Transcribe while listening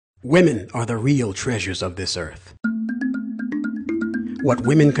Women are the real treasures of this earth. What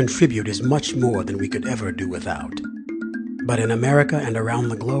women contribute is much more than we could ever do without. But in America and around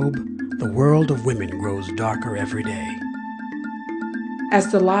the globe, the world of women grows darker every day.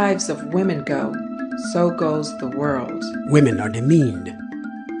 As the lives of women go, so goes the world. Women are demeaned,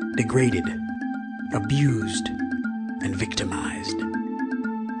 degraded, abused, and victimized.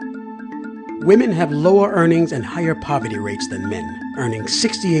 Women have lower earnings and higher poverty rates than men, earning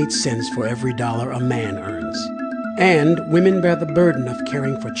 68 cents for every dollar a man earns. And women bear the burden of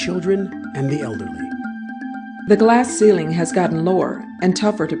caring for children and the elderly. The glass ceiling has gotten lower and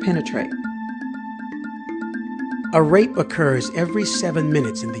tougher to penetrate. A rape occurs every 7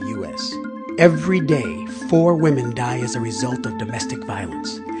 minutes in the U.S. Every day, 4 women die as a result of domestic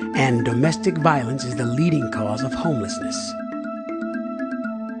violence. And domestic violence is the leading cause of homelessness.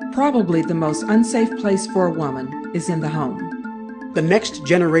 Probably the most unsafe place for a woman is in the home. The next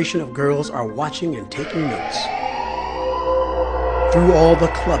generation of girls are watching and taking notes. Through all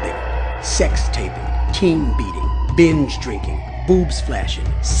the clubbing, sex taping, teen beating, binge drinking, boobs flashing,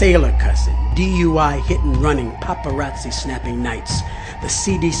 sailor cussing, DUI hit and running, paparazzi snapping nights, the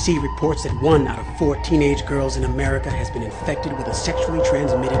CDC reports that 1 out of 4 teenage girls in America has been infected with a sexually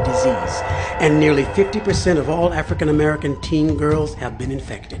transmitted disease, and nearly 50% of all African American teen girls have been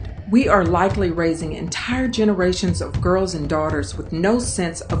infected. We are likely raising entire generations of girls and daughters with no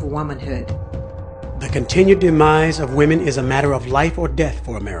sense of womanhood. The continued demise of women is a matter of life or death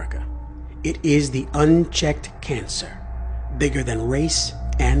for America. It is the unchecked cancer, bigger than race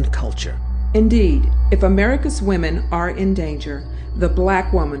and culture. Indeed, if America's women are in danger, the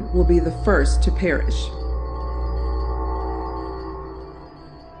black woman will be the first to perish.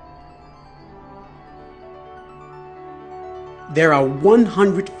 There are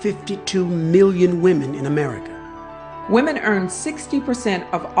 152 million women in America. Women earn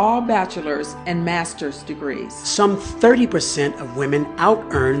 60% of all bachelor's and master's degrees. Some 30% of women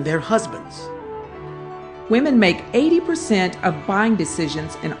out-earn their husbands. Women make 80% of buying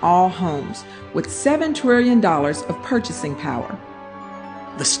decisions in all homes, with $7 trillion of purchasing power.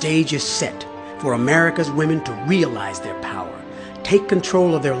 The stage is set for America's women to realize their power, take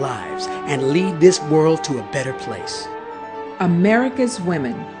control of their lives, and lead this world to a better place. America's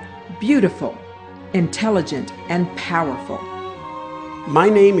women, beautiful, intelligent, and powerful. My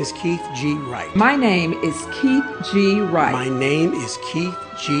name is Keith G. Wright. My name is Keith G. Wright. My name is Keith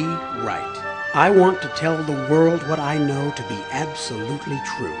G. Wright. I want to tell the world what I know to be absolutely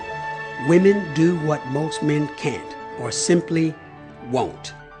true. Women do what most men can't, or simply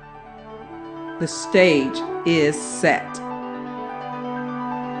won't. The stage is set.